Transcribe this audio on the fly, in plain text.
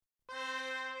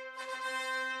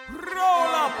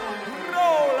Roll up,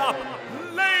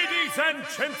 ladies and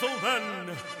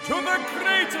gentlemen, to the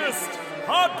greatest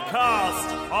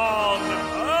podcast on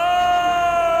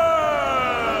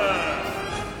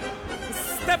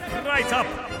earth. Step right up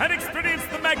and experience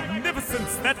the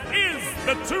magnificence that is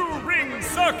the Two Ring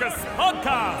Circus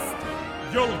podcast.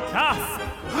 You'll gasp,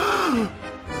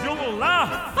 you'll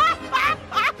laugh,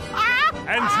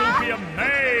 and you'll be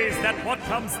amazed at what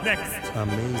comes next.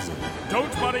 Amazing.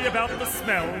 Don't worry about the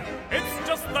smell. It's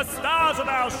just the stars of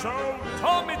our show,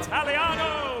 Tom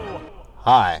Italiano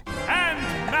Hi. and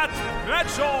Matt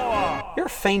Bradshaw. You're a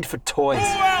fiend for toys.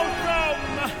 Welcome!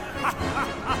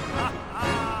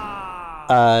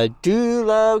 Do you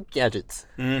love gadgets?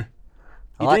 You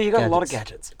like do, you got a lot of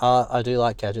gadgets. I do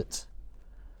like gadgets.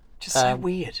 Just so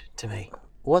weird to me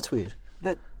What's weird?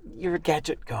 that you're a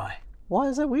gadget guy. Why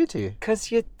is that weird to you?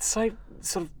 Because you're so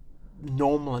sort of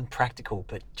normal and practical,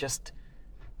 but just,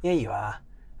 yeah, you are.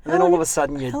 And then all of a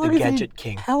sudden you're the gadget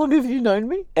king. How long have you known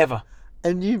me? Ever.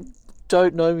 And you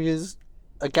don't know me as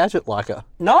a gadget liker.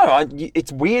 No,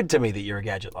 it's weird to me that you're a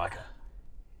gadget liker.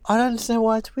 I don't understand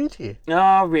why it's weird to you.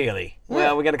 Oh, really? Yeah.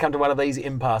 Well, we're going to come to one of these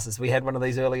impasses. We had one of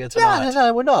these earlier tonight.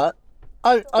 No, we're not.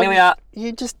 Here we are.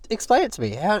 You just explain it to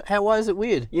me. Why is it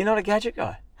weird? You're not a gadget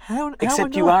guy.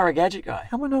 Except You are a gadget guy.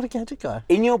 How am I not a gadget guy?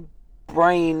 In your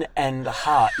brain and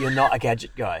heart, you're not a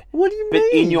gadget guy. What do you But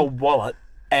mean? in your wallet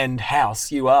and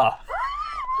house, you are.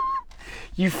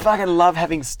 You fucking love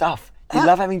having stuff. You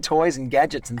love having toys and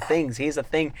gadgets and things. Here's a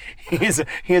thing. Here's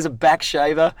a back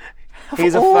shaver.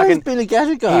 Here's I've always been a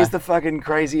gadget guy. Here's the fucking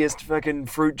craziest fucking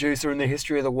fruit juicer in the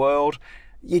history of the world.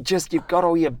 You've got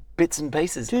all your bits and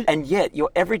pieces. Dude. And yet, your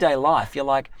everyday life, you're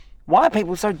like, why are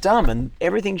people so dumb? And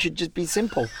everything should just be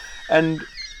simple. And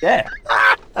yeah,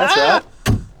 that's right.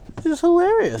 This is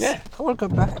hilarious. Yeah. I want to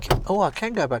go back. Oh, I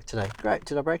can go back today. Great.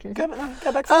 Did I break anything?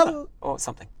 Go back further. Or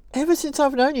something. Ever since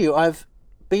I've known you, I've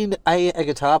been a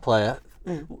guitar player.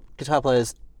 Guitar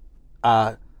players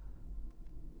are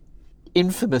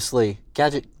infamously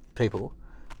gadget people.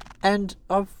 And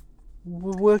I've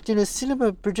worked in a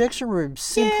cinema projection room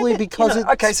simply because it's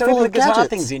okay, so full the of guitar gadgets.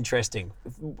 thing's interesting.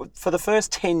 For the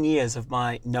first 10 years of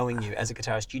my knowing you as a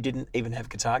guitarist, you didn't even have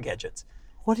guitar gadgets.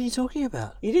 What are you talking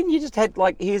about? You didn't. You just had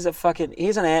like, here's an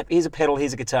amp, here's a pedal,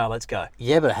 here's a guitar. Let's go.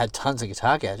 Yeah, but I had tons of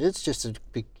guitar gadgets just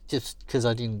because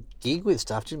I didn't gig with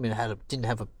stuff. Didn't mean I didn't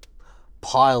have a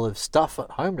pile of stuff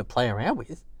at home to play around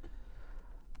with.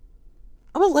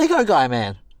 I'm a Lego guy,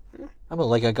 man.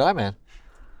 Lego guy,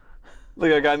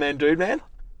 man, dude, man.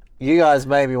 You guys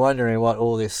may be wondering what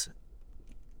all this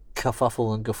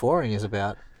kerfuffle and guffawing is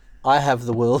about. I have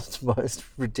the world's most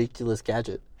ridiculous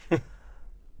gadget.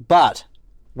 But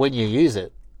when you use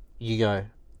it, you go,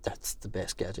 that's the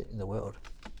best gadget in the world.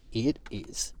 It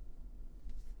is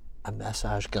a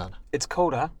massage gun. It's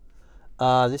called,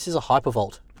 huh? This is a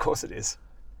Hypervolt Of course it is.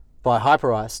 by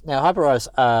Hyperice. Now, Hyperice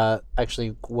are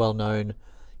actually well known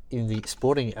in the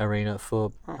sporting arena for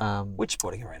Which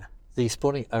sporting arena? the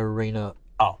sporting arena.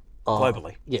 Oh,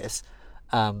 globally. Yes,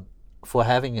 for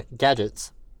having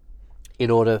gadgets in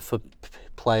order for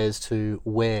players to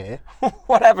wear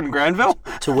What happened, Granville?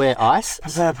 ice.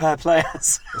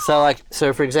 Players.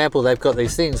 So for example, they've got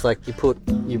these things like you put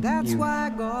you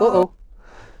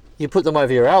put them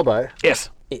over your elbow, Yes.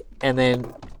 and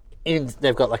then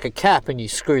they've got like a cap, and you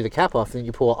screw the cap off, and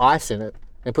you pour ice in it,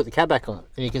 and put the cap back on,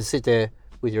 and you can sit there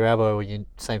with your elbow or your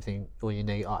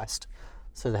knee iced.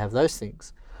 So they have those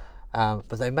things, but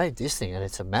they made this thing, and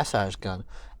it's a massage gun,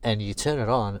 and you turn it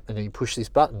on, and then you push this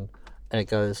button, and it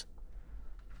goes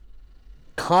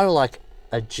kind of like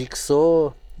a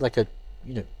jigsaw, like a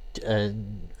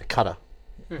cutter,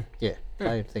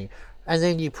 kind of thing, and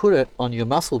then you put it on your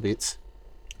muscle bits.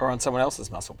 Or on someone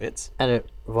else's muscle bits. And it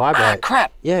vibrates.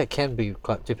 Crap. Yeah, it can be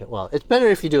quite different. Well, it's better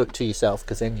if you do it to yourself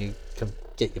because then you can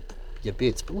get your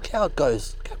bits. But look how it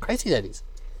goes. Look how crazy that is.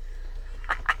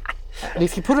 And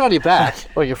if you put it on your back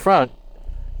or your front,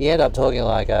 you end up talking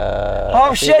like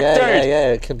Oh shit, dude!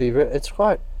 Yeah, it can be. It's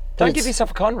quite. Don't give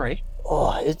yourself a Connery.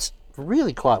 Oh, it's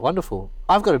really quite wonderful.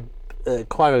 I've got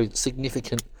quite a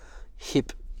significant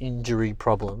hip injury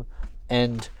problem,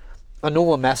 and a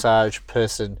normal massage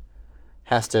person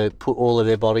has to put all of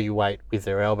their body weight with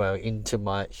their elbow into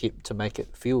my hip to make it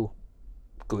feel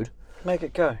good. Make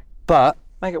it go. But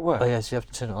Make it work. oh yes, you have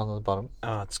to turn it on the bottom,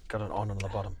 Oh, it's got an on the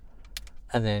bottom.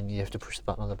 and then you have to push the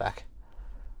button on the back.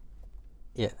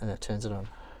 Yeah, and that turns it on.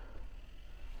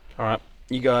 All right.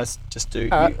 You guys just do.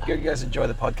 All right. You guys enjoy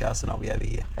the podcast, and I'll be over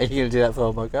here. Are you going to do that for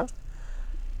a podcast?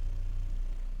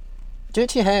 Do it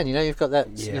to your hand. You know you've got that I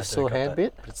your do sore got hand that,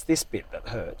 bit. but it's this bit that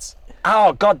hurts.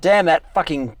 Oh god damn that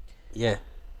fucking. Yeah.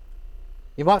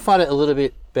 You might find it a little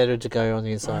bit better to go on the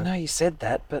I inside. know you said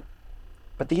that, but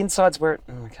the inside's where it...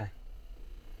 Okay.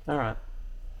 All right.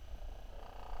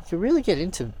 You can really get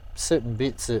into certain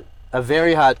bits that are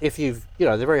very hard if you've,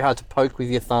 they're very hard to poke with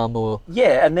your thumb or...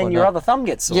 Yeah, and then your not. other thumb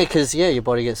gets sore. Yeah, because, your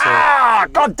body gets sore. Ah,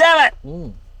 God damn it!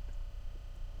 Mm.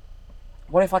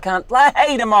 What if I can't play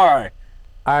tomorrow?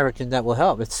 I reckon that will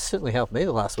help. It's certainly helped me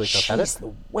the last week I've had it.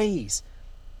 Jeez Louise.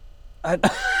 I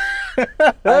had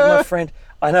my friend...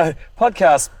 I know,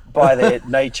 podcasts by their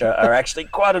nature are actually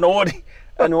quite an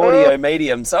audio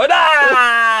medium, so...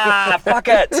 fuck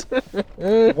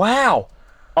it! Wow.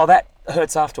 Oh, that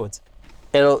hurts afterwards.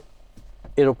 It'll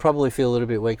probably feel a little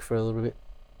bit weak for a little bit,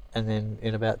 and then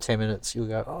in about 10 minutes you'll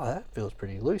go, oh, that feels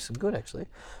pretty loose and good actually.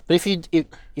 But if you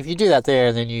do that there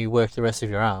and then you work the rest of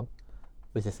your arm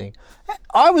with the thing,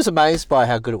 I was amazed by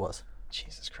how good it was.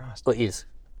 Jesus Christ. Or is.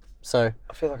 So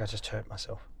I feel like I just hurt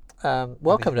myself.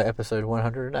 welcome to episode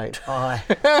 108. Hi.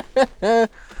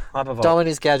 Dom and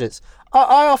his gadgets.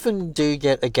 I often do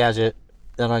get a gadget,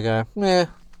 then I go,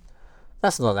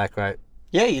 that's not that great.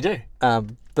 Yeah, you do.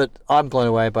 But I'm blown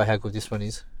away by how good this one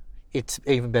is. It's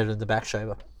even better than the back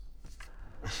shaver.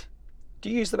 Do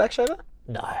you use the back shaver?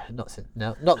 No,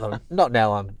 not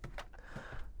now. I'm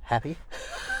happy.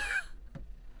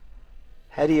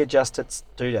 How do you adjust its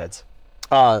doodads?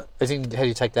 As in, how do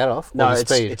you take that off? No, Or the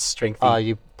it's speed? strength.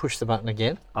 You push the button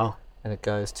again, Oh. and it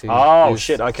goes to. Oh, there's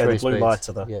shit, okay, 3 the blue speeds. lights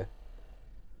are the- Yeah.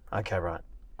 Okay, right.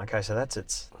 Okay, so that's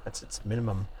its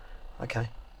minimum. Okay.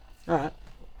 All right.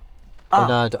 But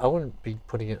no, I wouldn't be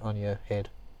putting it on your head.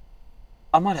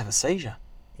 I might have a seizure.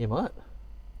 You might.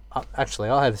 Actually,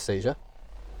 I had a seizure.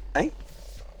 Eh?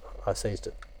 I seized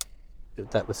it.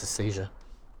 That was a seizure.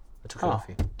 I took it off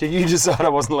you. Did you decide I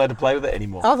wasn't allowed to play with it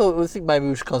anymore? I think maybe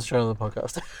we should concentrate on the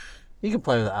podcast. You can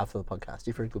play with it after the podcast.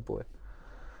 You're a very good boy.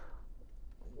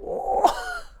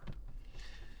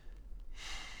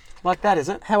 Like that, is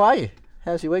it? How are you?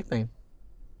 How's your week been?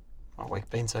 My week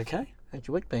bean's okay. How's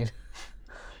your week been?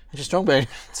 How's your strong been?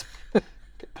 Bit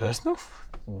personal.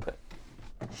 But,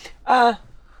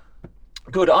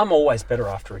 good. I'm always better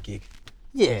after a gig.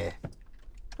 Yeah.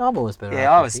 I'm always better.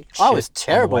 Yeah, after I was I was shit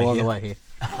terrible on on the the way way here.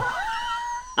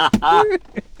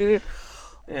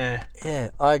 Yeah. Yeah,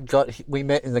 we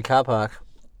met in the car park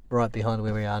right behind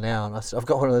where we are now, and I said, I've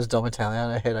got one of those Dom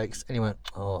Italiano headaches. And he went,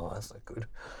 oh, that's not good.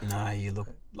 No, you look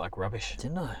like rubbish.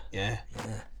 Didn't I? Yeah.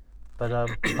 But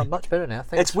I'm much better now.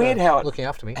 Thanks It's weird how looking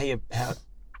after me.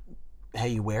 How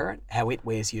you wear it, how it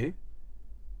wears you.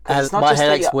 'Cause As it's not my just that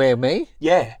headaches you- wear me?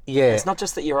 Yeah. Yeah. It's not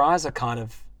just that your eyes are kind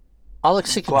of I look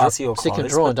sick glassy or and closed,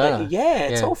 drawn, but don't I? Yeah,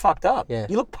 it's all fucked up. Yeah.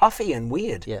 You look puffy and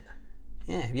weird. Yeah,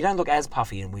 Yeah, you don't look as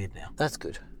puffy and weird now. that's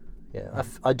good. Yeah,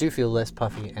 I do feel less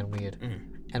puffy and weird.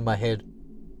 And my head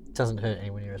doesn't hurt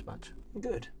anywhere near as much.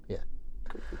 Good. Yeah.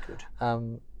 Good.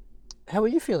 How were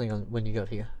you feeling when you got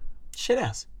here? Shit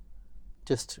house.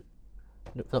 Just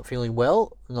not feeling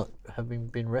well? Not having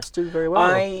been rested very well?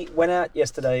 I went out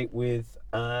yesterday with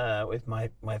my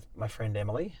friend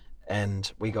Emily, and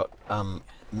we got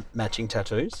matching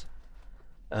tattoos,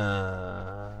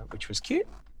 which was cute.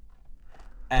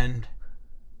 And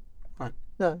what?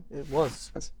 No, it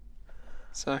was.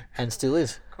 So And still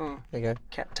is. cool. There you go.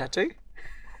 Cat tattoo.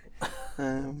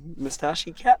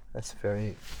 Moustachey cat. That's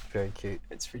very, very cute.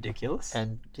 It's ridiculous.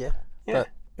 And yeah. Yeah.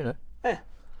 But,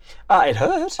 It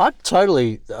hurt.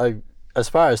 as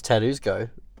far as tattoos go,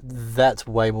 that's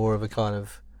way more of a kind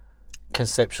of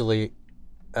conceptually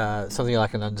something I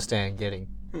can understand getting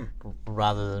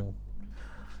rather than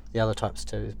the other types of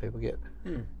tattoos people get.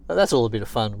 But that's all a bit of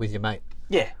fun with your mate.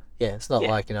 Yeah. Yeah, it's not Yeah.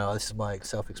 like, this is my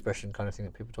self-expression kind of thing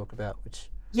that people talk about, which...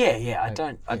 Yeah. I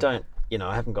don't.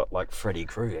 I haven't got like Freddy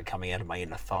Krueger coming out of my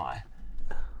inner thigh.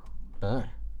 No.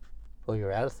 Well,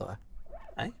 you're out of thigh.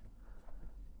 Eh?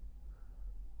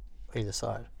 Either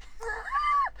side.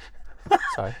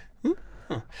 Sorry.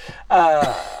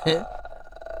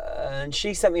 And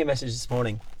she sent me a message this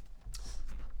morning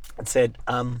and said,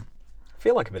 I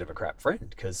feel like a bit of a crap friend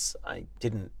because I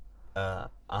didn't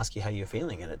ask you how you're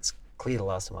feeling, and it's clear the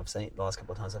last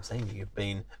couple of times I've seen you, you've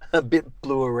been a bit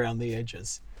blue around the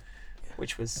edges,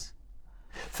 which was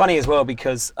funny as well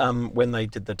because when they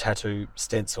did the tattoo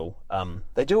stencil,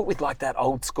 they do it with like that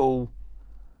old school,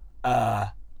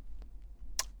 remember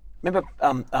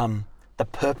the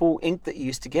purple ink that you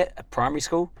used to get at primary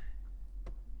school?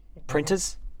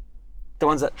 Printers? The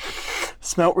ones that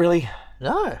smelt really...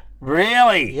 No.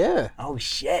 Really? Yeah. Oh,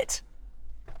 shit.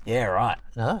 Yeah, right.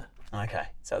 No. Okay.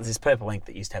 So it's this purple ink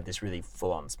that used to have this really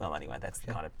full-on smell anyway. That's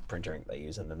the kind of printer ink they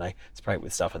use, and then they spray it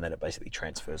with stuff, and then it basically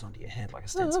transfers onto your hand like a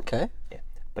stencil. Oh, okay. Yeah.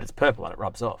 But it's purple and it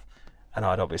rubs off. And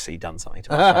I'd obviously done something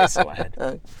to my face, so I had...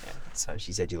 Yeah. So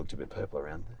she said you looked a bit purple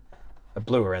around,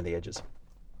 blue around the edges.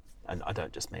 And I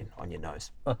don't just mean on your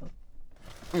nose.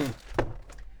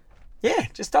 Yeah,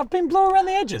 just I've been blue around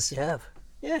the edges. You have.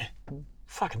 Yeah.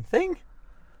 Fucking thing.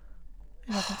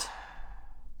 It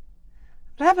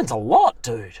happens a lot,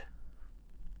 dude.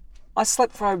 I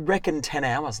slept for, I reckon, 10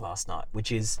 hours last night,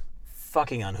 which is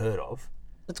fucking unheard of.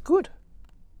 It's good.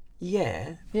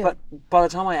 Yeah, Yeah. but by the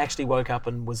time I actually woke up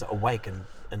and was awake and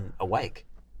awake,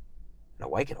 I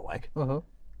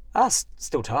was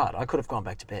still tired. I could have gone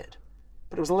back to bed.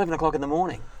 But it was 11 o'clock in the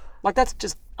morning. Like, that's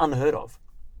just unheard of.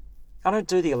 I don't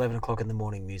do the 11 o'clock in the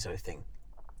morning muso thing.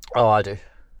 Oh, I do.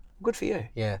 Good for you.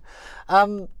 Yeah.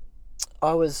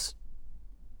 I was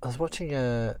watching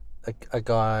a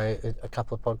guy, a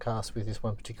couple of podcasts with this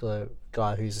one particular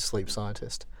guy who's a sleep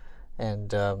scientist,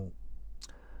 and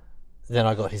then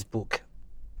I got his book,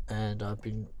 and I've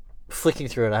been flicking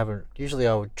through it. Usually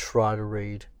I would try to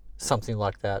read something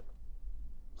like that,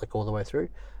 like all the way through,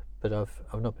 but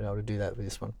I've not been able to do that with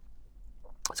this one.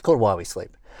 It's called Why We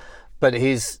Sleep, but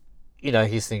his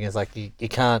thing is like you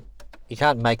can't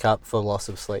make up for loss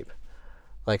of sleep.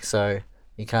 Like, so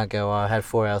you can't go, I had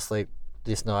 4 hours sleep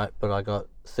this night, but I got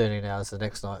 13 hours the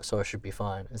next night, so I should be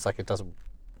fine. It's like it's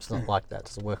not like that. It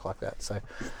doesn't work like that. So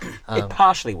it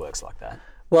partially works like that.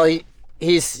 well,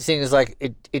 his thing is like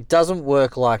it doesn't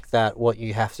work like that. What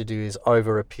you have to do is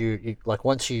over a period, like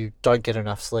once you don't get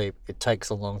enough sleep, it takes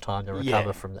a long time to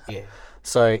recover from that. Yeah.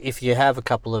 So if you have a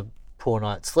couple of poor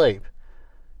nights sleep,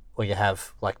 or you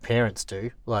have, like parents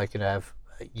do, like, have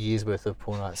a year's worth of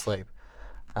poor night's sleep,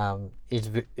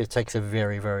 it takes a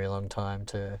very, very long time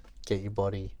to get your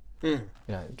body,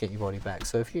 get your body back.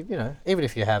 So if even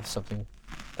if you have something,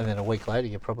 and then a week later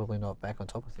you're probably not back on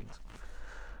top of things.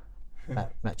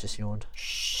 Matt just yawned.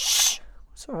 Shh.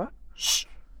 It's all right. Shh.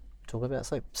 Talk about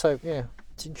sleep. So yeah,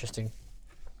 it's interesting.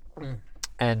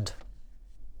 And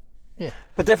yeah,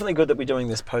 but definitely good that we're doing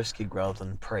this post gig rather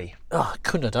than pre. Oh, I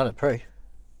couldn't have done it pre.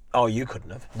 Oh, you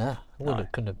couldn't have. No,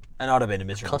 couldn't have. And I'd have been a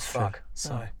miserable fuck.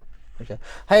 So. Oh. Okay.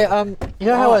 Hey, you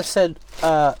know how I said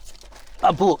a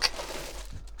book?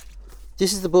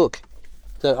 This is the book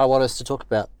that I want us to talk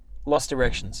about. Lost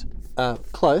Directions.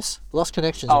 Close. Lost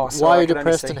Connections. Oh, sorry, Why You're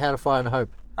Depressed and How to Find Hope.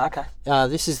 Okay.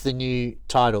 This is the new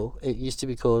title. It used to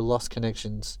be called Lost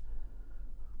Connections,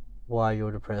 Why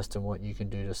You're Depressed and What You Can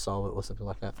Do to Solve It, or something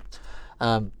like that.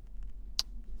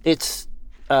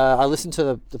 I listened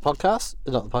to the podcast,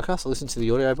 not the podcast, I listened to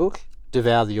the audiobook,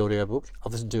 devoured the audiobook.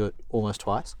 I've listened to it almost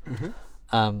twice.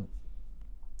 Mm-hmm.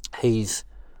 He's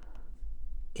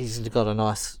got a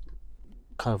nice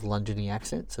kind of Londony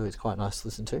accent, so it's quite nice to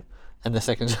listen to. And the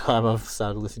second time I've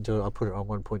started listening to it, I put it on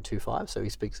 1.25, so he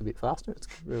speaks a bit faster. It's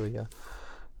really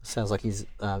sounds like he's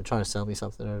trying to sell me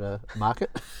something at a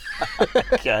market.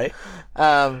 Okay.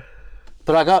 But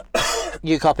I got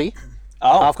your copy.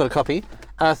 Oh. I've got a copy,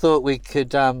 and I thought we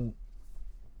could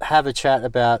have a chat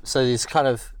about. So there's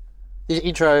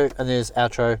intro and there's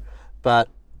outro, but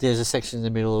there's a section in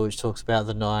the middle which talks about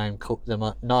the nine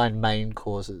main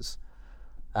causes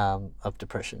of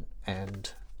depression,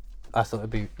 and I thought it'd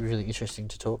be really interesting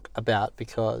to talk about,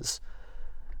 because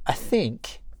I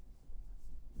think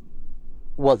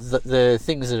what the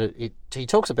things that he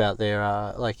talks about there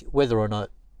are like whether or not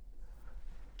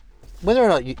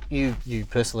you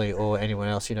personally, or anyone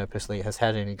else personally, has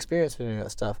had any experience with any of that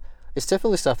stuff. It's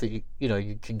definitely stuff that you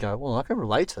can go, well, I can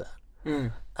relate to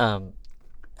that.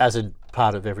 As a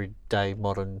part of everyday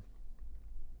modern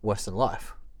Western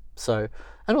life. So,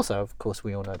 and also, of course,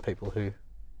 we all know people who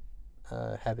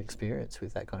have experience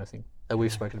with that kind of thing. And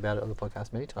we've spoken about it on the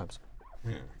podcast many times.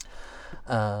 So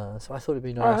I thought it'd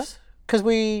be nice. Because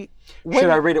Should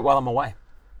I read it while I'm away?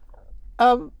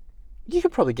 You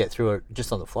could probably get through it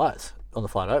just on the flight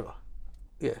over.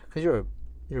 Yeah, because you're a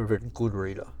very good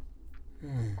reader.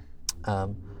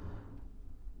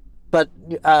 But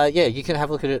you can have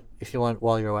a look at it if you want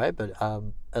while you're away. But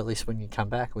at least when you come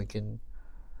back, we can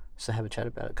just have a chat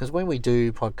about it. Because when we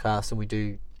do podcasts and we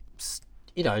do,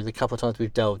 the couple of times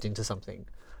we've delved into something,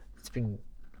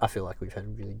 I feel like we've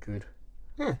had really good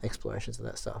explorations of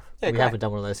that stuff. Yeah, we haven't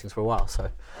done one of those things for a while, so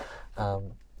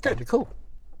that'd be cool.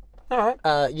 All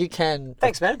right. You can,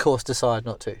 Thanks, man. of course, decide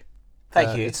not to.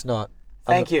 Thank you. It's not.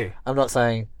 Thank you. I'm not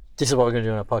saying this is what we're going to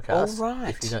do on a podcast. All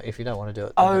right. If you don't want to do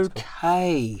it. Then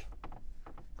okay.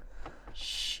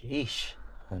 Sheesh.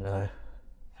 I know.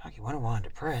 Fuck, you wonder why I'm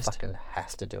depressed. Fucking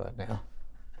has to do it now.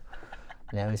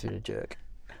 Now he's been a jerk.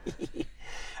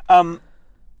 I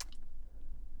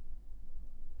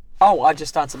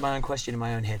just answered my own question in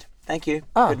my own head. Thank you.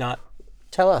 Good night.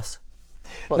 Tell us.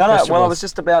 No. Well, I was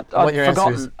just about.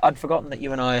 I'd forgotten that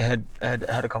you and I had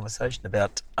a conversation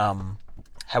about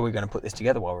how we were going to put this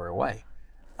together while we were away.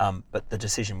 But the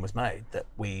decision was made that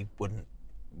we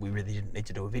really didn't need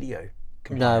to do a video.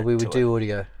 No, we would do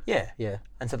audio. Yeah. Yeah.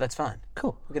 And so that's fine.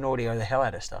 Cool. We can audio the hell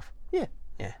out of stuff. Yeah.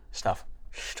 Yeah. Stuff.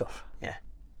 Stuff. Yeah.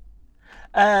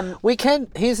 We can.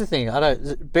 Here's the thing. I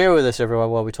don't. Bear with us,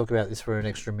 everyone, while we talk about this for an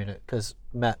extra minute, because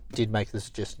Matt did make the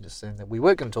suggestion just then that we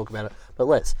weren't going to talk about it, but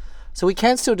let's. So we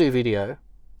can still do video,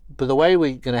 but the way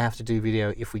we're going to have to do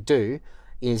video, if we do,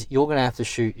 is you're going to have to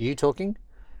shoot you talking,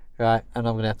 right, and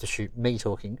I'm going to have to shoot me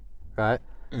talking, right,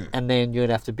 and then you're going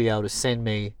to have to be able to send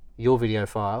me your video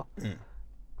file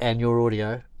and your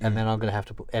audio, and then I'm going to have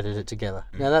to edit it together.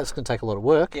 Now that's going to take a lot of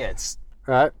work, Yeah, it's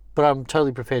right? But I'm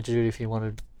totally prepared to do it if you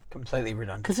want to. completely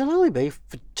redundant. Because it'll only be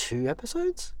for 2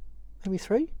 episodes? Maybe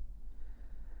 3?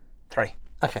 3.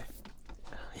 Okay.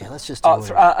 Yeah, let's just do Oh,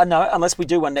 it. no, unless we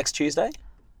do one next Tuesday.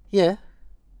 Yeah.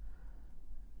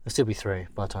 It'll still be 3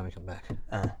 by the time we come back.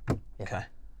 Okay.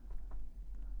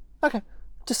 Okay.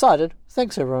 Decided.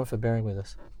 Thanks, everyone, for bearing with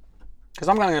us. Because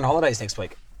I'm going on holidays next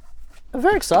week. I'm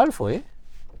very excited for you.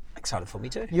 Excited for me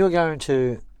too. You're going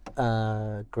to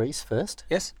Greece first,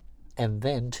 Yes. and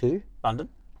then to London.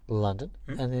 London,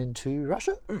 and then to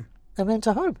Russia, and then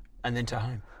to home. And then to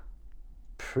home.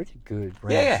 Pretty good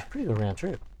round, Yeah. Pretty good round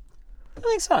trip. I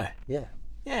think so. Yeah.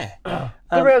 Yeah.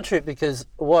 Good round trip, because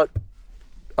what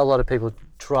a lot of people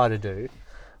try to do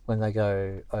when they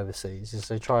go overseas is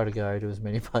they try to go to as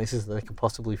many places that they can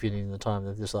possibly fit in the time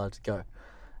they've decided to go.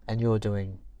 And you're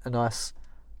doing a nice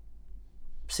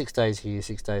 6 days here,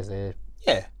 6 days there.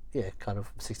 Yeah. Yeah, kind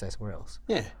of 6 days somewhere else.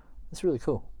 Yeah. It's really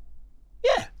cool.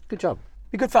 Yeah. Good job.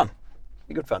 Be good fun.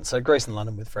 Be good fun. So Greece and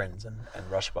London with friends and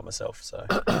Russia by myself. So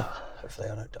hopefully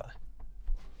I don't die.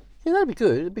 Yeah, that'd be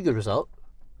good. It'd be a good result.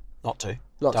 Not to.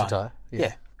 Lots Die. of time.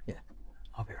 Yeah. Yeah.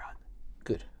 I'll be right.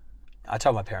 Good. I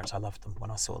told my parents I loved them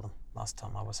when I saw them last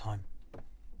time I was home.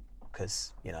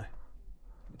 Because,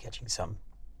 catching some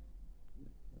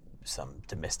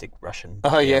domestic Russian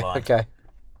Oh, yeah. airline. Okay.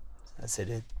 I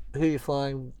said, Who are you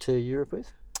flying to Europe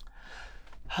with?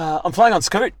 I'm flying on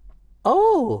Scoot.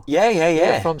 Oh.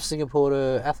 Yeah. From Singapore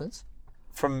to Athens.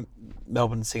 From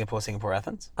Melbourne, Singapore,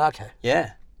 Athens. Okay.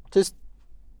 Yeah. Just.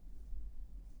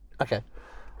 Okay.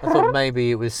 I thought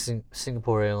maybe it was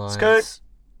Singapore Airlines. Scoot.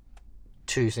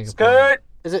 To Singapore. Scoot.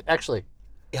 Is it actually?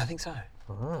 Yeah, I think so.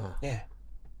 Ah. Yeah.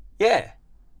 Yeah.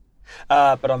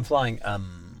 But I'm flying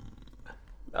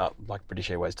like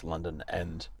British Airways to London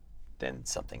and then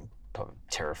something probably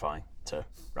terrifying to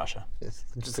Russia. It's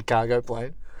just a cargo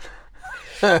plane.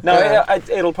 No,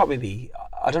 it'll probably be,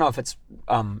 I don't know if it's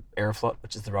Aeroflot,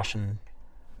 which is the Russian,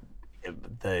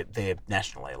 their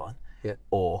national airline. Yeah.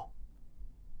 Or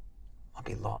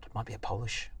might be a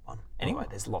Polish one. Anyway,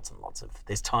 there's lots and lots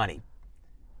there's tiny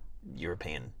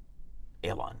European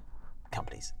airline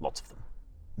companies, lots of them.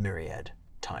 Myriad,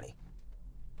 tiny.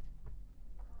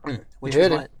 Which You was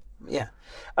heard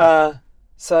yeah.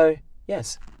 So,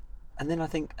 yes. And then I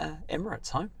think Emirates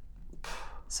home.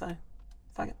 So,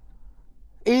 fuck it.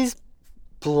 It is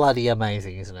bloody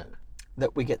amazing, isn't it?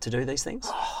 That we get to do these things.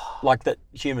 Like that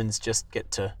humans just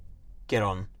get to get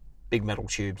on big metal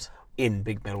tubes in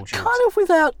big metal tubes. Kind of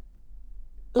without,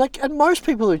 and most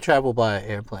people who travel by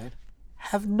airplane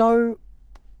have no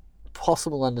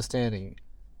possible understanding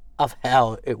of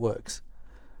how it works.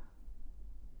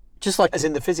 Just like, As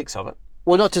in the physics of it.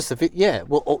 well, not just like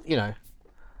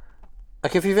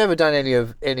if you've ever done any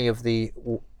of the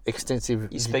extensive,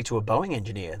 You speak to a Boeing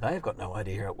engineer, they've got no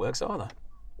idea how it works either.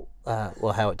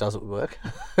 how it doesn't work.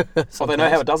 Well, they know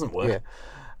how it doesn't work.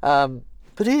 Yeah.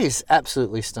 But it is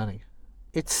absolutely stunning.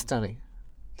 It's stunning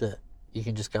that you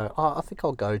can just go, I think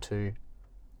I'll go to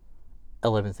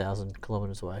 11,000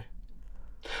 kilometres away.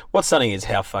 What's stunning is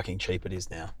how fucking cheap it is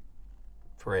now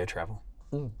for air travel.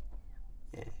 Yeah.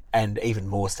 And even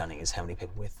more stunning is how many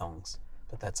people wear thongs.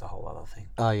 But that's a whole other thing.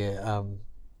 Oh, yeah.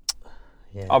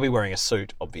 Yeah. I'll be wearing a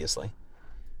suit, obviously.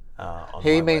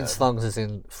 He means thongs as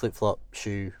in flip-flop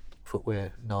shoe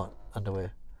footwear, not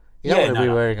underwear. You Yeah, don't want to no, be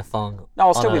no. wearing a thong. No,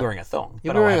 I'll still be wearing a thong.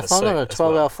 You're but I'll wearing a have thong on a suit as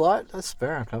well. 12-hour flight? That's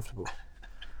very uncomfortable.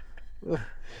 I'm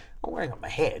wearing it on my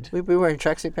head. We'll be wearing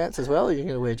tracksuit pants as well, or you're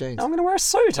going to wear jeans? I'm going to wear a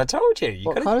suit. I told you. You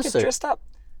What got kind to of get suit? dressed up.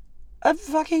 A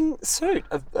fucking suit.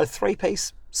 A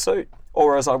three-piece suit.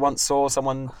 Or as I once saw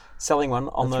someone selling one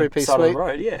on the three-piece side of suite? the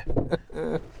road.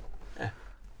 Yeah.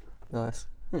 Nice.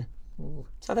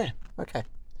 So there. Okay.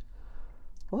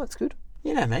 Well, that's good.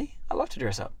 You know me. I love to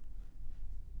dress up.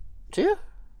 Do you?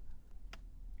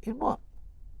 In what?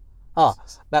 Oh,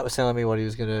 Matt was telling me what he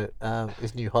was going to,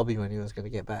 his new hobby when he was going to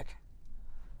get back.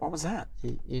 What was that?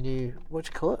 You knew, what do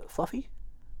you call it? Fluffy?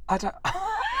 I don't...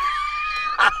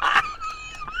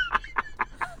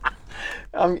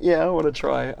 Yeah, I want to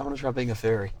try being a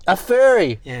furry. A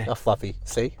furry. Yeah. A fluffy.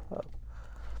 See,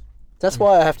 that's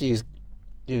why I have to use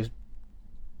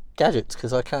gadgets,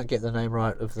 because I can't get the name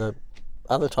right of the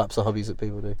other types of hobbies that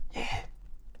people do. Yeah.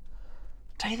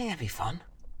 Don't you think that'd be fun?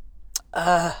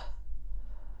 Imagine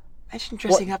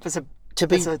dressing up as a To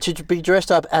be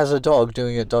dressed up as a dog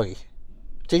doing a doggy.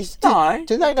 Do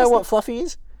they know what fluffy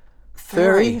is?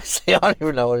 Furry? See, I don't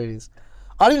even know what it is.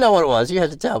 I didn't know what it was. You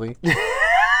had to tell me.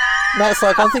 Matt's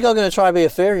like, I think I'm going to try and be a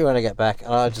furry when I get back.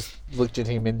 And I just looked at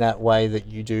him in that way that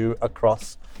you do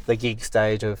across the gig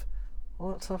stage of,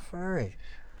 what's a furry?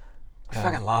 We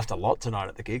fucking laughed a lot tonight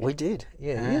at the gig. We did.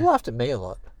 Yeah, you laughed at me a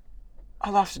lot. I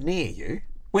laughed near you.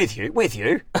 With you.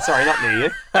 Sorry, not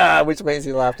near you. Which means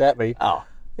you laughed at me. Oh.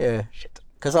 Yeah. Shit.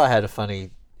 Because I had a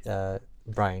funny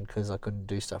brain because I couldn't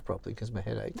do stuff properly because my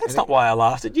head ached. That's not why I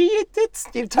laughed at you.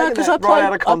 You've taken that right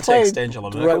out of context, Angela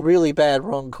Merkel. Really bad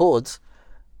wrong chords.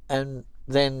 And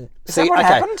then... Is that what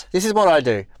happened? This is what I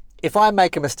do. If I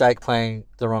make a mistake playing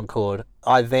the wrong chord,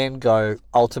 I then go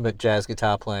ultimate jazz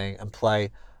guitar playing and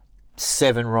play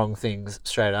 7 wrong things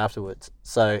straight afterwards.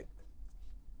 So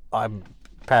I'm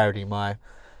parodying my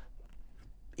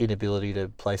inability to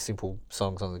play simple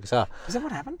songs on the guitar. Is that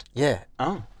what happened? Yeah.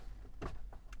 Oh.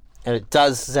 And it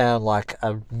does sound like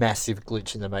a massive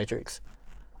glitch in the Matrix.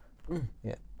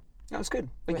 Yeah. That was good.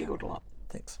 We giggled a lot.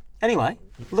 Thanks. Anyway,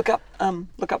 look up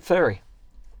furry.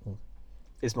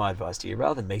 Is my advice to you,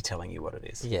 rather than me telling you what it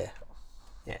is. Yeah.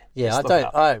 Yeah. Yeah, just look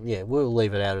it up. We'll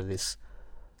leave it out of this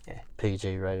Yeah.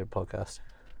 PG rated podcast.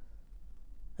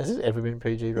 Has it ever been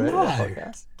PG rated No.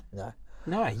 podcast? No.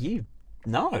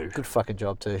 No. Good fucking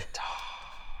job too.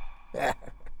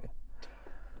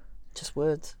 Just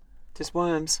words. Just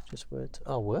worms. Just words.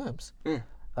 Oh, worms. Mm.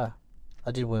 Oh,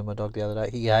 I did worm my dog the other day.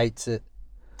 He hates it.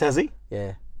 Does he?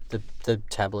 Yeah. The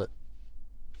tablet.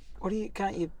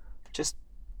 Can't you just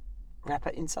wrap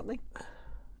it in something?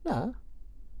 No.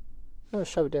 No,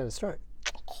 shove it down his throat.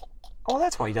 Oh,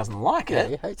 that's why he doesn't like Yeah, it.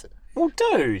 he hates it. Well,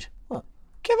 dude. What?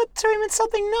 Give it to him in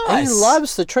something nice. He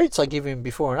loves the treats I give him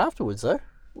before and afterwards, though.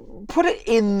 Put it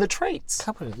in the treats.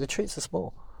 Company. The treats are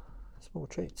small. Small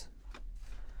treats.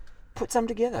 Put some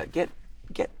together. Get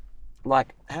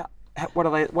like how what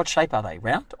are they? What shape are they?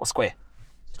 Round or square?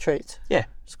 The treats. Yeah.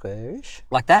 Squarish.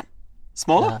 Like that?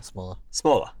 Smaller? Nah, smaller.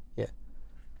 Smaller. Yeah.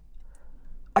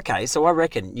 Okay, so I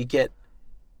reckon you get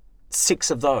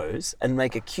 6 of those and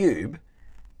make a cube.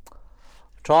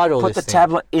 Tried all Put this the thing.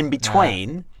 tablet in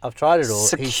between. I've tried it all.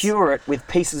 Secure it with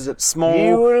pieces of You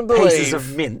small wouldn't pieces believe-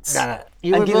 of mince.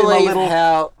 You and would give him a believe little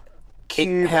how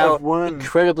cube of worm.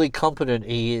 incredibly competent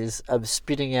he is of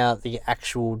spitting out the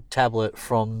actual tablet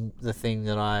from the thing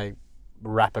that I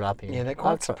wrap it up in. Yeah, they're I've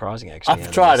quite tri- surprising actually. I've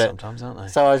animals tried it. sometimes, aren't they?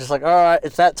 So I was just like, all right,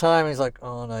 it's that time. He's like,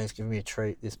 oh no, he's giving me a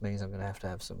treat. This means I'm going to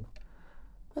have some.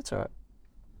 That's all right.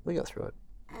 We got through it.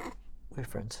 We're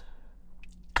friends.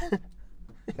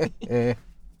 Yeah.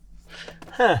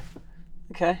 Huh.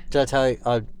 Okay. Did I tell you?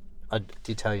 I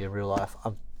did tell you in real life.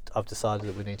 I've decided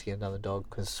that we need to get another dog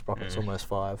because Sprocket's almost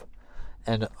 5,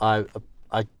 and I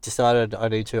decided I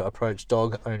need to approach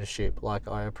dog ownership like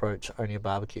I approach owning a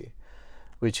barbecue,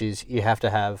 which is you have to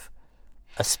have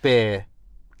a spare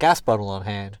gas bottle on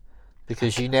hand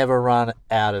because you never run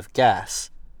out of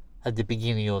gas at the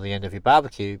beginning or the end of your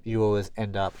barbecue. You always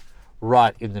end up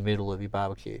right in the middle of your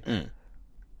barbecue,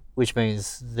 which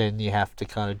means then you have to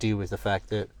kind of deal with the fact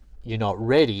that you're not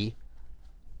ready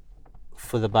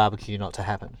for the barbecue not to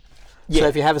happen. Yeah. So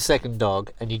if you have a second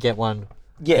dog and you get one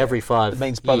Yeah. every 5 It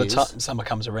means by years, the time summer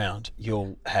comes around,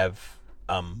 you'll have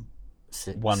one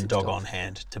six dog dogs. on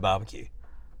hand to barbecue.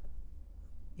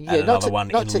 Yeah, and not another to, one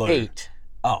not in to lieu. eat.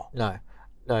 Oh. No.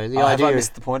 The Have idea I is,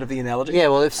 missed the point of the analogy? yeah,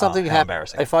 well, if something how happens,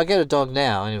 embarrassing. if I get a dog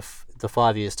now and if the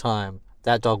 5 years time,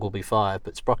 that dog will be 5,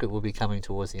 but Sprocket will be coming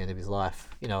towards the end of his life,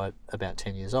 at about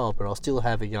 10 years old, but I'll still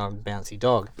have a young, bouncy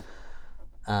dog.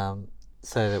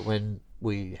 So that when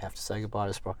we have to say goodbye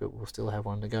to Sprocket, we'll still have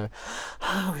one to go,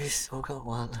 oh, we've still got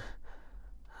one.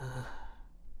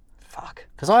 Fuck.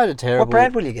 Because I had a terrible... What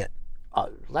brand will you get?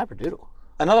 Labradoodle.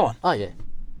 Another one. Oh, yeah.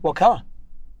 What colour?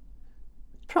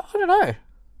 I don't know.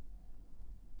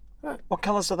 What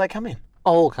colours do they come in?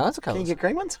 Oh, all kinds of Can colours. you get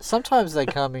green ones? Sometimes they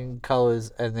come in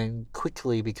colours and then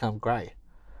quickly become grey.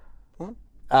 What?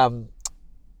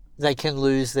 They can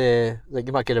lose their... Like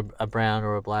you might get a brown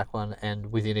or a black one,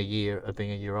 and within a year of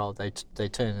being a year old, they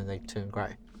turn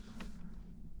grey.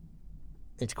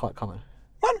 It's quite common.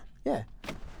 What? Yeah.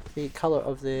 The colour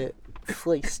of their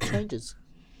fleece changes.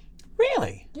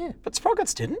 Really? Yeah. But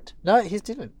Sprockets didn't. No, his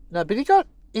didn't. No, but he's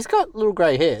got little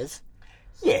grey hairs.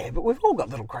 Yeah, but we've all got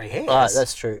little grey hairs. Right,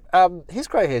 that's true. His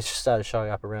grey hairs started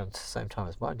showing up around the same time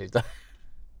as mine did, though.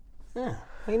 Yeah.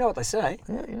 Well, you know what they say.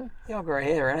 Yeah. Your grey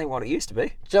hair, it ain't what it used to be.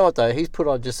 Do you know what though? He's put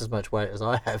on just as much weight as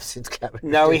I have since Cabot.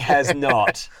 No, he has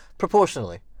not.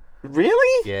 Proportionally.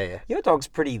 Really? Yeah. Your dog's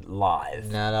pretty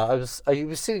lithe. No. He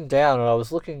was sitting down and I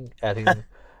was looking at him,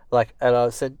 and I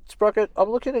said, Sprocket,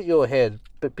 I'm looking at your head,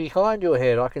 but behind your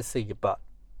head I can see your butt.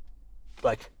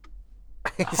 Like.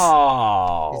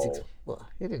 Oh. Well,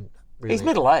 he didn't really. He's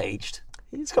middle-aged.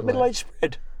 He's got middle-aged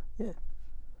spread. Yeah.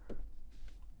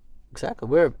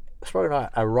 Exactly. Sprocket and I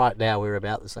are right now. We're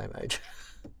about the same age.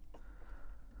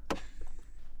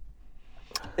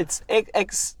 It's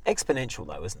exponential,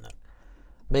 though, isn't it?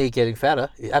 Me getting fatter,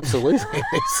 absolutely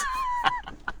is.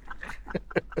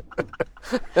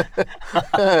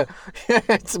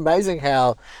 It's amazing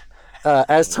how,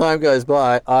 as time goes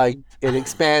by, it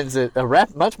expands at a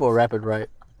much more rapid rate.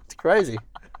 It's crazy.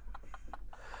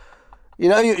 You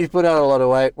know, you put on a lot of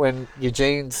weight when your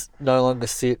jeans no longer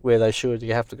sit where they should.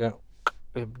 You have to go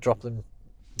drop them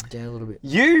down a little bit.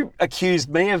 You accused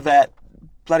me of that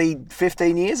bloody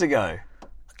 15 years ago.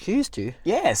 Accused you?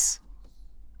 Yes.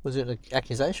 Was it an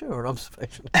accusation or an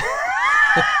observation?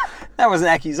 That was an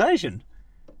accusation.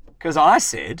 Because I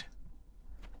said...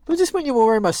 Was this when you were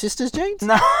wearing my sister's jeans?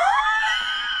 No.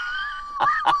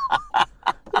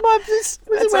 Was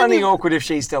It's only awkward if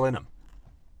she's still in them.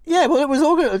 Yeah, well, it was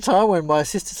awkward at the time when my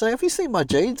sister said, have you seen my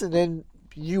jeans? And then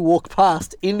you walk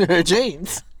past in her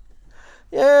jeans.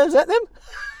 Yeah, is that them?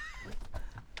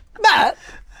 Matt,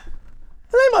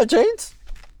 are they my jeans?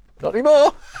 Not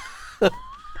anymore. It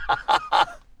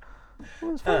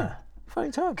was funny.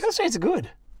 Funny times. Girls' jeans are good.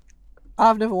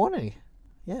 I've never worn any.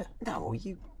 Yeah. No,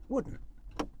 you wouldn't.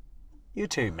 You're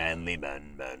too manly,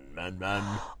 man.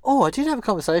 Oh, I did have a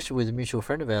conversation with a mutual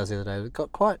friend of ours the other day. It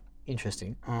got quite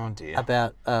interesting. Oh, dear.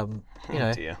 About,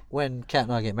 dear. when Kat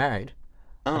and I get married,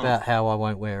 about how I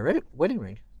won't wear a wedding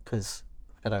ring because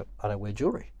I don't wear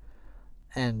jewellery.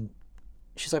 And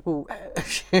she's like, well,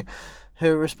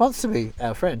 her response to me,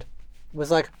 our friend, was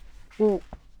like, well,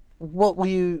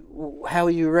 how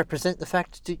will you represent the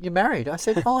fact that you're married? I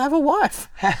said, I'll have a wife.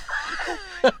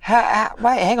 Wait,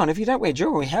 hang on. If you don't wear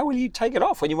jewellery, how will you take it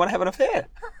off when you want to have an affair?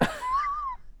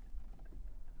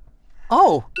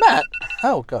 Oh, Matt.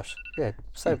 Oh, gosh. Yeah,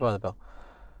 Saved by the Bell.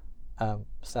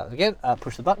 Start again.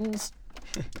 Push the buttons.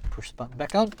 Push the button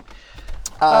back on.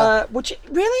 Would you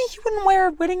really? You wouldn't wear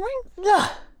a wedding ring? Nah.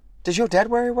 Does your dad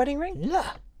wear a wedding ring?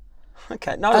 Nah.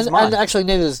 Okay, no, it's mine. And actually,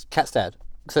 neither does Kat's dad.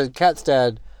 So Kat's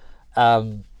dad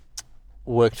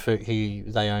worked for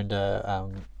they owned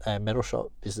a metal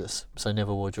shop business, so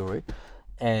never wore jewellery.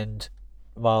 And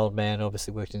my old man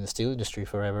obviously worked in the steel industry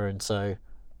forever, and so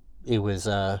it was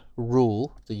a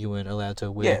rule that you weren't allowed to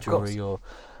wear jewellery or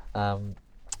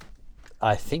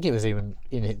I think it was even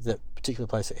in the particular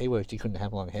place that he worked, you couldn't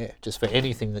have long hair, just for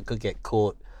anything that could get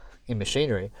caught in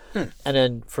machinery. And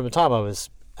then from the time I was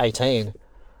 18,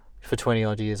 for 20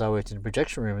 odd years, I worked in a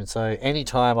projection room, and so any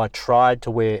time I tried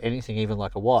to wear anything, even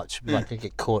like a watch, like it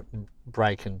get caught and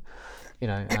break, and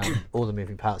all the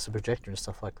moving parts of the projector and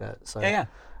stuff like that. So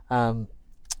and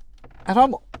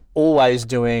I'm always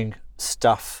doing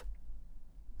stuff,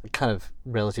 kind of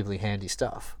relatively handy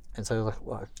stuff. And so like,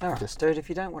 well, dude, if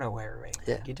you don't want to wear a ring,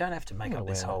 you don't have to make up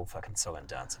this wear whole fucking song and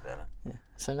dance about it. Yeah.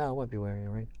 So no, I won't be wearing a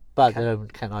ring. But Kat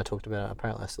and I talked about it.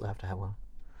 Apparently, I still have to have one.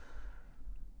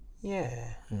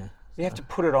 Yeah. You have to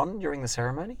put it on during the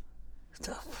ceremony?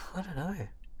 I don't know.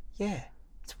 Yeah.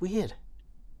 It's weird.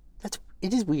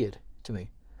 It is weird to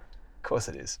me. Of course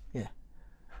it is. Yeah.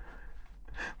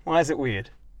 Why is it weird?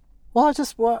 Well,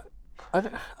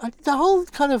 the whole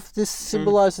kind of this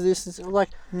symbolises this. Is like,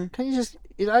 can you just,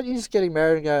 aren't you just getting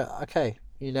married and go, okay,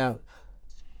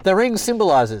 the ring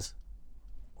symbolises.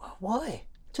 Why?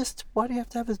 Just, why do you have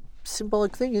to have a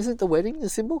symbolic thing? Isn't the wedding the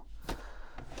symbol?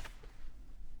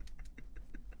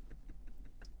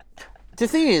 The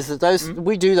thing is that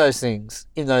we do those things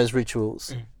in those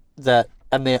rituals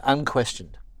and they're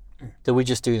unquestioned, that we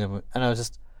just do them.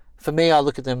 And for me, I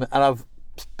look at them, and I've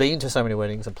been to so many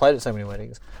weddings and played at so many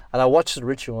weddings, and I watch the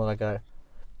ritual and I go,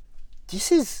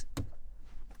 this is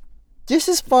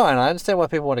fine. I understand why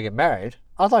people want to get married.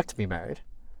 I'd like to be married.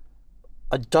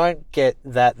 I don't get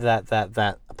that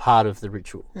part of the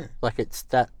ritual. Like it's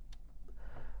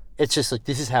just like,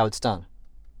 this is how it's done.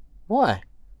 Why?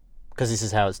 Because this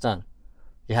is how it's done.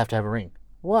 You have to have a ring.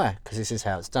 Why? Because this is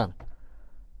how it's done.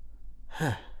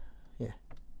 Yeah.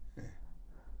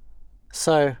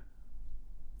 So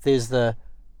there's the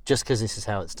just because this is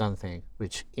how it's done thing,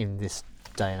 which in this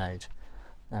day and age,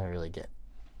 I don't really get.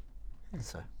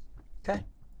 So. Okay.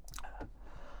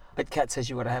 But Kat says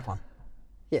you got to have one.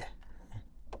 Yeah.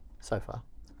 So far.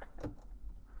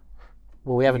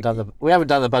 Well, we haven't done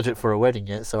the budget for a wedding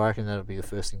yet, so I reckon that'll be the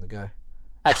first thing to go.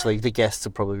 Actually, the guests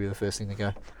will probably be the first thing to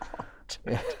go.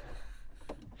 Yeah.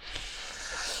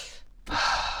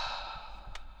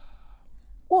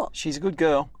 What? She's a good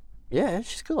girl. Yeah,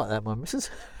 she's good like that, my missus.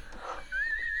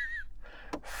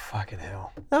 Fucking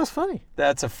hell. That was funny.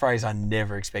 That's a phrase I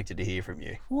never expected to hear from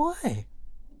you. Why?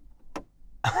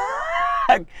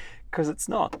 Because it's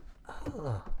not.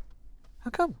 How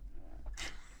come?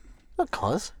 Not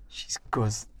cause. She's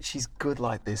good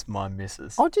like this, my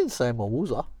missus. I didn't say my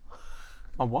woozer.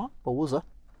 My what? My woozer.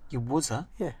 Your woozer?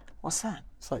 Yeah. What's that?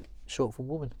 It's like short for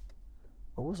woman.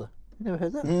 My woozer. You never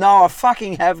heard that? No, I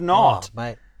fucking have not. Oh,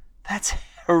 mate. That's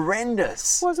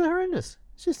horrendous. Why is it horrendous?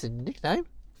 It's just a nickname.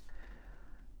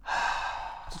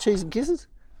 It's cheese and kisses.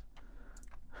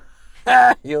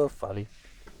 You're funny.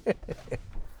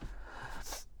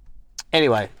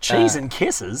 Anyway. Cheese and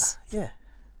kisses? Yeah.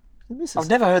 The missus. I've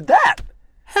never heard that.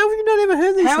 How have you not ever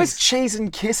heard these How things? is cheese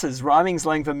and kisses rhyming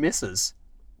slang for missus?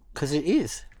 Because it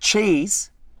is. Cheese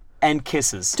and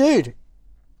kisses. Dude,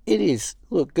 it is.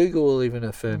 Look, Google will even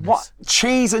affirm What?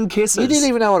 Cheese and kisses? this. You didn't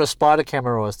even know what a spider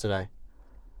camera was today.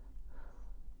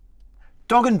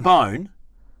 Dog and bone,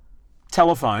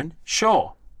 telephone,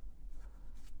 sure.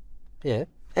 Yeah.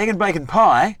 Egg and bacon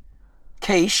pie,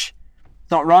 quiche,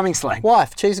 not rhyming slang.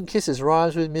 Wife, cheese and kisses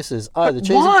rhymes with missus. Oh, But the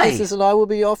cheese why? and kisses and I will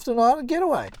be off tonight on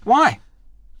getaway. Why?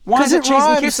 Why is it cheese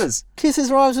rhymes. and kisses?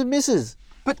 Kisses rhymes with missus.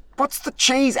 But what's the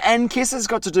cheese and kisses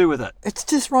got to do with it? It's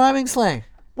just rhyming slang.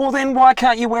 Well, then why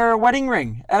can't you wear a wedding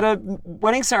ring at a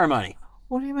wedding ceremony?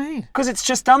 What do you mean? Because it's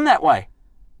just done that way.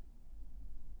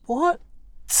 What?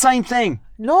 Same thing.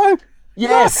 No.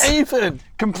 Yes. Not even.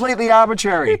 Completely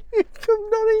arbitrary. Not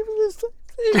even the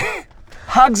same thing.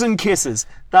 Hugs and kisses.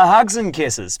 The hugs and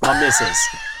kisses, my missus.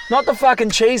 Not the fucking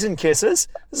cheese and kisses.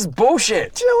 This is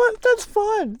bullshit. Do you know what? That's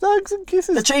fine. Hugs and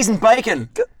kisses. The cheese and bacon.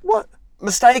 What?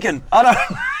 Mistaken. I don't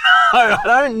know.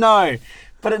 I don't know.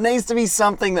 But it needs to be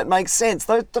something that makes sense.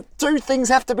 The two things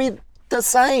have to be the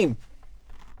same.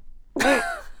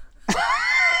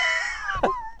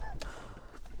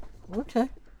 Okay.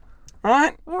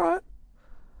 Right? All right.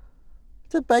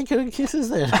 The bacon and kisses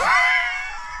then.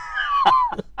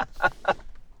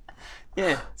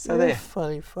 Yeah. So You're a there.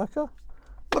 funny fucker.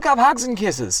 Look up hugs and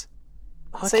kisses.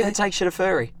 See if Okay. it takes you to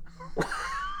furry. I'm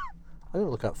going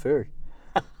to look up furry.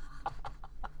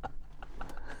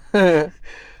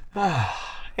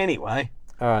 Anyway.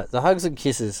 All right. The hugs and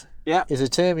kisses Yeah. is a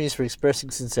term used for expressing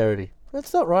sincerity.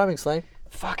 That's not rhyming slang.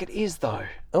 Fuck, it is though.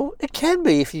 Oh, it can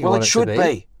be if you Well, want it it should to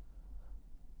be.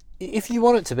 If you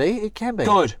want it to be, it can be.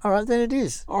 Good. All right, then it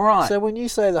is. All right. So when you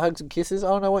say the hugs and kisses,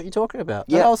 I'll know what you're talking about.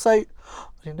 Yeah. And I'll say,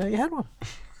 I didn't know you had one.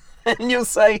 And you'll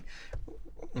say,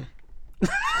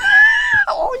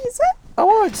 what you say?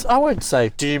 I won't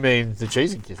say, do you mean the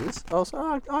cheese and kisses? I'll say,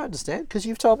 oh, I understand, because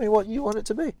you've told me what you want it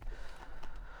to be.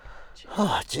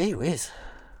 Oh, gee whiz.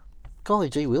 Golly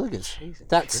gee willikers. Cheese and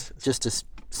That's kisses. just a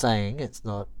saying, it's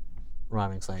not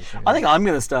rhyming slang. I think I'm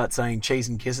going to start saying cheese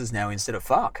and kisses now instead of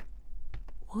fuck.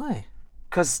 Why?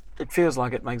 Because it feels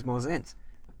like it makes more sense.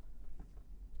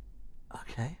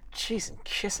 Okay. Cheese and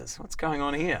kisses. What's going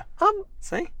on here?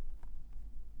 See?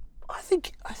 I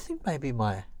think maybe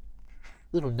my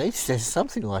little niece says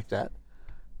something like that.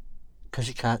 Because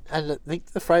you can't. And I think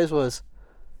the phrase was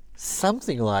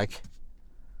something like,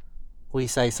 we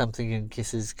say something in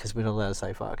kisses because we're not allowed to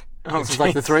say fuck. Oh, This is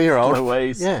like the geez. 3-year-old.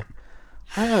 Louise. Yeah.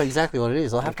 I don't know exactly what it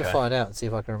is. I'll have to Okay. find out and see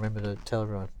if I can remember to tell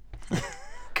everyone.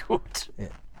 Good. Yeah.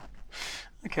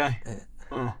 Okay.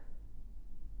 Oh.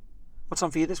 What's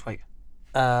on for you this week?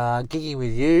 Gigging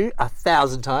with you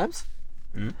 1,000 times.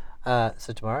 Mm.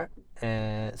 So tomorrow.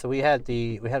 So we had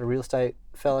a real estate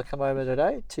fella come over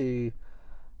today to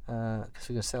because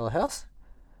we're going to sell a house,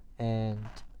 and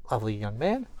lovely young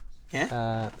man.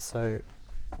 Yeah. So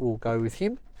we'll go with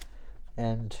him,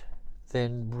 and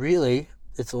then really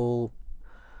it's all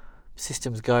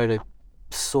systems go to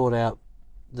sort out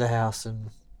the house and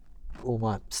all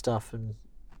my stuff and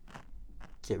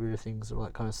get rid of things and all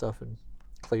that kind of stuff and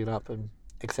clean it up and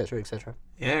etc. etc.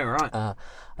 Yeah, right.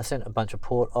 I sent a bunch of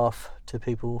port off to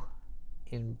people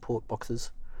in port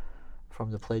boxes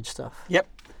from the pledge stuff. Yep.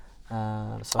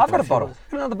 So I've got a few bottle. others.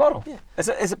 Got another bottle. Yeah. Is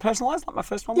it personalised like my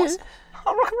first one Yeah. was?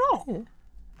 Oh, rock and roll. Yeah.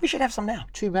 We should have some now.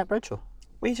 To Matt Bradshaw.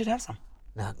 We should have some.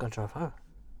 No, I'm going to drive home.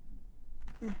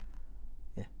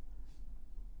 Yeah.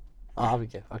 Oh,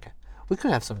 yeah, okay. We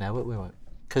could have some now, but we won't.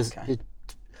 Because Okay.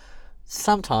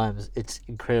 sometimes it's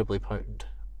incredibly potent.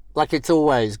 Like, it's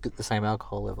always the same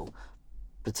alcohol level,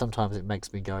 but sometimes it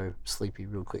makes me go sleepy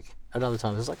real quick. And other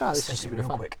times it's like, oh, this is just a bit of real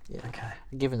fun. quick. Yeah. Okay.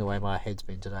 Given the way my head's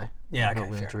been today. Yeah, I'm not okay.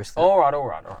 willing fair to risk enough. that. All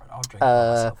right. I'll drink it by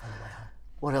myself on the way home.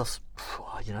 What else?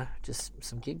 Just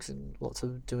some gigs and lots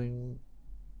of doing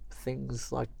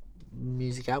things like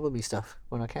music albumy stuff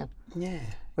when I can. Yeah.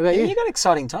 What about you? You got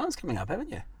exciting times coming up, haven't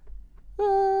you?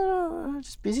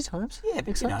 Just busy times. Yeah, but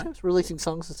exciting times. Releasing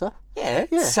songs and stuff. Yeah.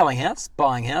 Yeah. Selling houses,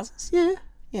 buying houses. Yeah.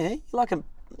 Yeah.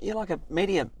 You're like a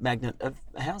media magnet of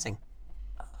housing.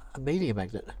 A media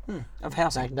magnet. Of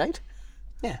housing. Magnate?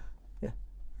 Yeah.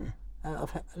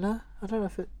 No, I don't know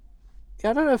if it...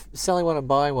 Yeah, I don't know if selling one and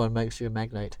buying one makes you a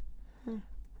magnate. Of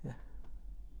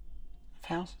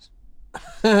houses.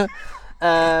 What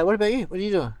about you? What are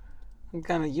you doing? I'm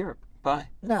going to Europe. Bye.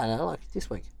 No, like this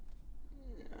week.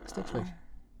 It's next week.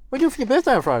 What are you doing for your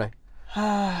birthday on Friday?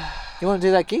 You want to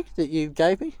do that gig that you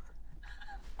gave me?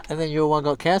 And then your one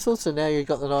got cancelled, so now you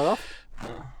got the night off?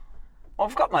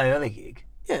 I've got my early gig.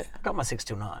 Yeah. I've got my 6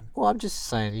 till 9. Well, I'm just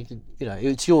saying, you can,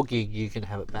 it's your gig, you can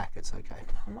have it back, it's okay.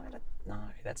 No,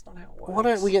 that's not how it works. Why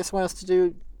don't we get someone else to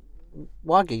do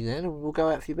my gig then, and we'll go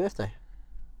out for your birthday?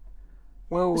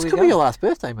 Well, This could be your last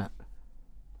birthday, Matt.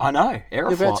 I know.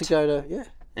 You're about to go to,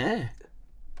 Yeah.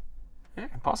 Yeah,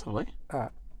 possibly.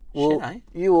 Alright. Well, Shit, eh?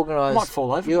 you organise... Might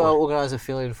fall over. You organise a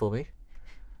fill-in for me,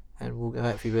 and we'll go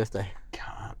out for your birthday.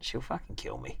 Can't. She'll fucking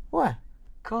kill me. Why?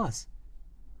 Cause.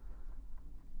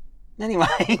 Anyway,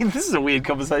 this is a weird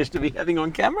conversation to be having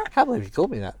on camera. I can't believe you called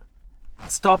me that.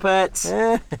 Stop it.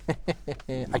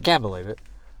 I can't believe it.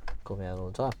 Call me out all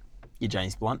the time. You're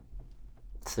James Blunt.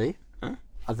 See? Huh?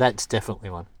 That's definitely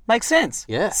one. Makes sense.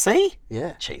 Yeah. See?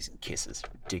 Yeah. Cheese and kisses.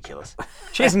 Ridiculous.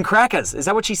 Cheese and crackers. Is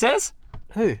that what she says?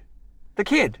 Who? The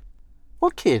kid.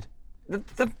 What kid?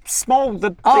 The small,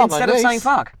 Oh, instead my of niece. saying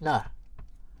fuck. No.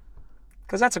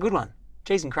 Because that's a good one.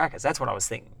 Cheese and crackers. That's what I was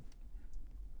thinking.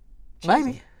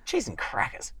 Maybe. Cheese and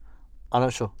crackers. I'm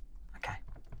not sure. Okay.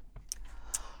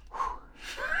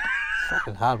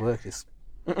 Fucking hard work is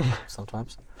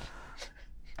sometimes.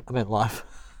 I meant life.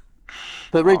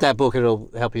 But read that book, it'll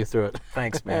help you through it.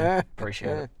 Thanks, man.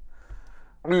 Appreciate it.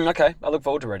 Okay, I look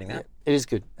forward to reading that. It is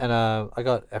good. And I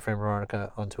got our friend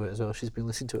Veronica onto it as well. She's been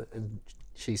listening to it and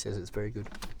she says it's very good.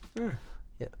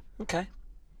 Yeah. Okay.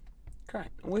 Great.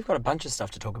 We've got a bunch of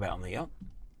stuff to talk about on the yacht.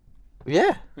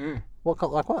 Yeah.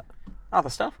 Like what? Other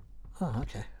stuff. Oh,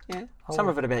 okay. Yeah. Some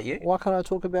of it about you. Why can't I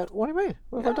talk about... What do you mean?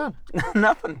 What have I done?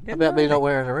 Nothing. Yeah, About me not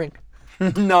wearing a ring.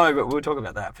 No, but we'll talk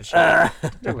about that for sure.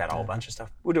 We'll talk about a whole bunch of stuff.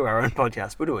 We'll do our own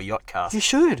podcast. We'll do a yacht cast. You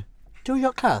should. Do a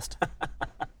yacht cast.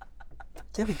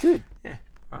 That'd be good. Yeah.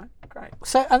 Right. Great.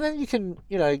 So, and then you can,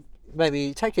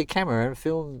 maybe take your camera and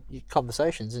film your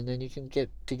conversations, and then you can get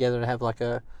together and have like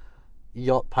a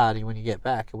yacht party when you get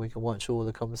back, and we can watch all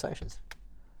the conversations.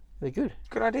 It'd be good.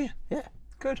 Good idea. Yeah.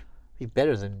 Good. Be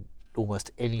better than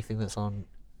almost anything that's on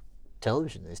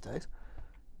television these days.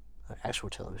 Like actual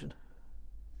television.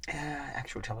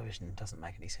 Actual television doesn't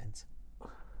make any sense.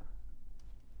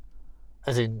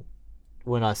 As in,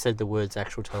 when I said the words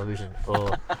actual television,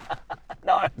 or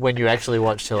No. when you actually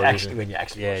watch television. Actually, when you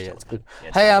actually Yeah, watch yeah, it's television. good. Yeah,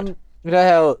 it's Hey, very good. you know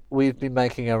how we've been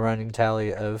making a running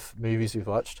tally of movies we've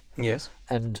watched, Yes.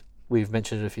 and we've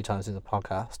mentioned it a few times in the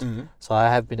podcast. Mhm. So I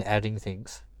have been adding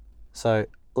things. So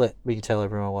let me tell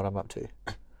everyone what I'm up to.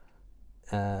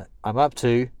 I'm up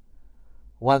to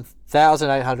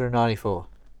 1,894.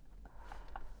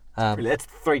 Really, that's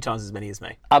 3 times as many as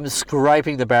me. I'm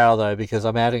scraping the barrel though because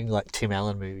I'm adding like Tim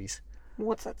Allen movies.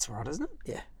 That's right, isn't it?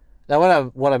 Yeah. Now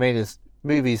what I mean is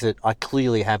movies that I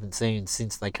clearly haven't seen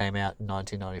since they came out in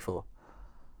 1994.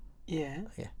 Yeah.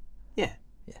 Yeah. Yeah.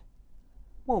 Yeah.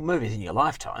 Well, movies in your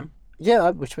lifetime. Yeah,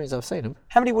 which means I've seen them.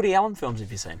 How many Woody Allen films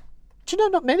have you seen? Do you know,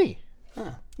 not many.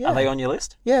 Huh. Yeah. Are they on your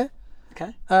list? Yeah.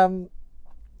 Okay.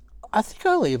 I think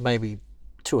only maybe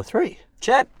 2 or 3.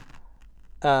 Chat.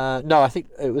 No, I think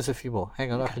it was a few more.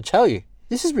 Hang on, I can tell you.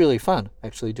 This is really fun,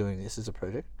 actually, doing this as a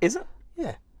project. Is it?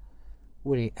 Yeah.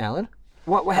 Woody Allen.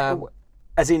 What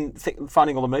as in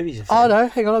finding all the movies you've seen? Oh, no,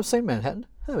 hang on, I've seen Manhattan.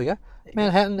 There we go.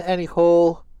 Manhattan, Annie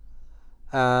Hall,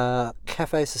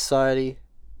 Cafe Society,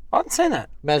 I haven't seen that.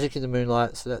 Magic in the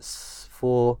Moonlight, so that's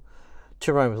 4.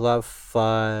 To Rome with Love,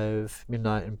 5.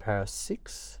 Midnight in Paris,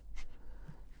 6.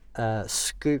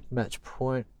 Scoop, Match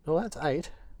Point, oh, that's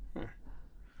 8. He's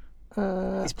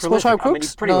Small prolific. Time I mean, he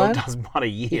Crooks, pretty well 9. does one a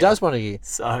year. He does one a year.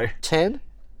 So 10.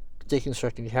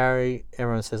 Deconstructing Harry,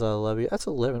 Everyone Says I Love You. That's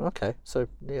 11. Okay, so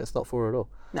yeah, it's not 4 at all.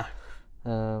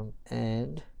 no.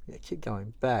 And yeah, keep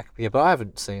going back. Yeah, but I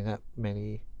haven't seen that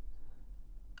many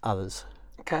others.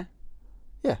 Okay.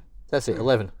 Yeah, that's it.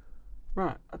 11.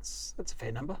 Right. That's a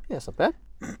fair number. Yeah, it's not bad.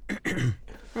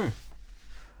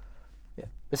 Yeah,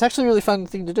 it's actually a really fun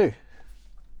thing to do.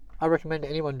 I recommend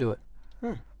anyone do it.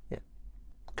 Yeah.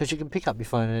 Because you can pick up your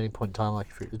phone at any point in time, like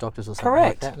if you're at the doctor's or something like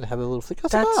Correct. that, and have a little flick. I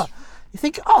was That's- like, you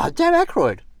think, Dan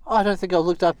Aykroyd. Oh, I don't think I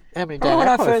looked up how many Dan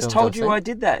Remember Aykroyd when I first films told I've you seen. I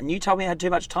did that, and you told me I had too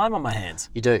much time on my hands?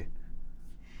 You do.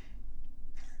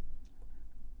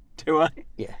 Do I?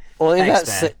 Yeah. Well,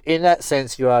 Thanks, Dan. in that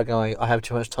sense, you are going, I have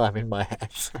too much time in my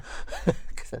hands.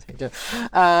 'Cause that's what you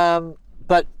do.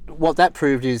 But what that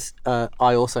proved is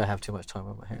I also have too much time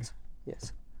on my hands.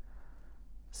 Yes.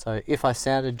 So if I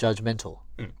sounded judgmental,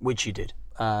 Which you did.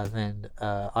 then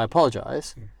I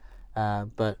apologise.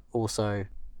 But also,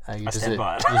 you stand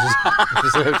by it. you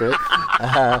deserved it.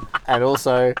 And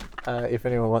also, if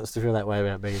anyone wants to feel that way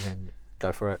about me, then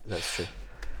go for it. That's true.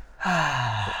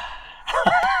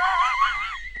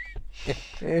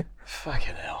 Yeah.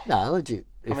 Fucking hell. No, legit.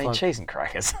 I mean, cheese and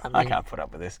crackers. I mean- can't put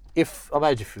up with this. If I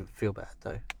made you feel bad,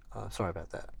 though, sorry about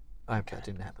that. I hope that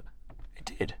didn't happen. It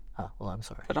did. Oh, well, I'm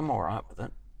sorry. But I'm all right with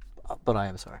it. But I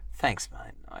am sorry. Thanks,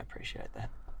 mate. I appreciate that.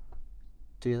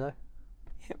 Do you, though?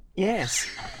 Yes.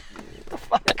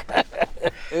 Fuck.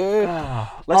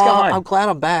 Oh, let's go home. I'm glad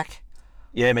I'm back.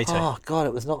 Yeah, me too. Oh, God,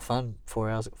 it was not fun 4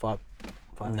 hours at 5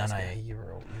 no, hours no, ago. you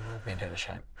were all bent out of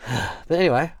shape. But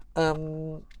anyway,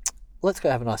 let's go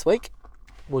have a nice week.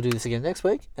 We'll do this again next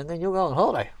week, and then you'll go on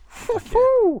holiday.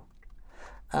 Woo-hoo!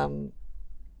 I'm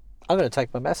going to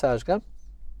take my massage gun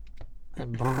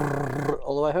and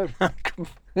all the way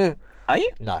home. Are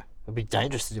you? No, it'd be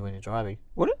dangerous to do when you're driving.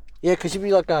 Would it? Yeah, because you'd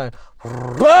be like going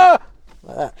like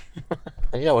that.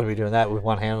 And you don't want to be doing that with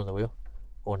one hand on the wheel,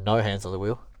 or no hands on the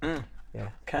wheel. Yeah,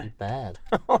 Okay. it'd be bad.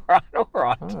 All right, all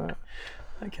right. All right.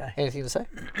 Okay. Anything to say?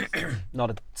 Not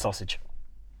a sausage.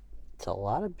 It's a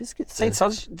lot of biscuits. Seen there.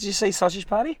 sausage? Did you see Sausage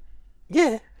Party?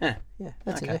 Yeah, Yeah. yeah,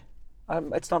 that's Okay. in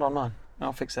there. It's not on mine.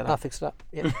 I'll fix that I'll up. fix it up.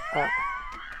 Yeah, all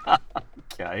right.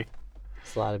 Okay.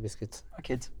 It's a lot of biscuits. Bye,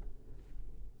 kids.